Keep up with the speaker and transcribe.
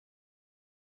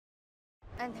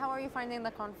And how are you finding the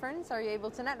conference? Are you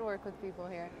able to network with people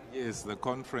here? Yes, the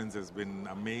conference has been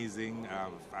amazing.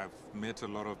 I've met a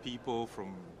lot of people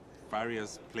from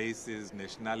various places,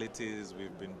 nationalities.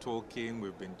 We've been talking,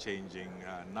 we've been changing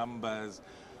numbers,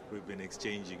 we've been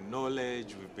exchanging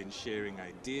knowledge, we've been sharing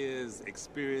ideas,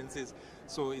 experiences.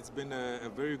 So it's been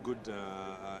a very good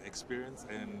experience,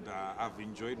 and I've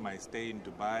enjoyed my stay in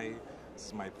Dubai.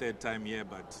 It's my third time here,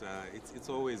 but it's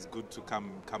always good to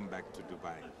come back to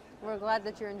Dubai. We're glad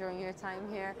that you're enjoying your time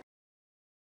here.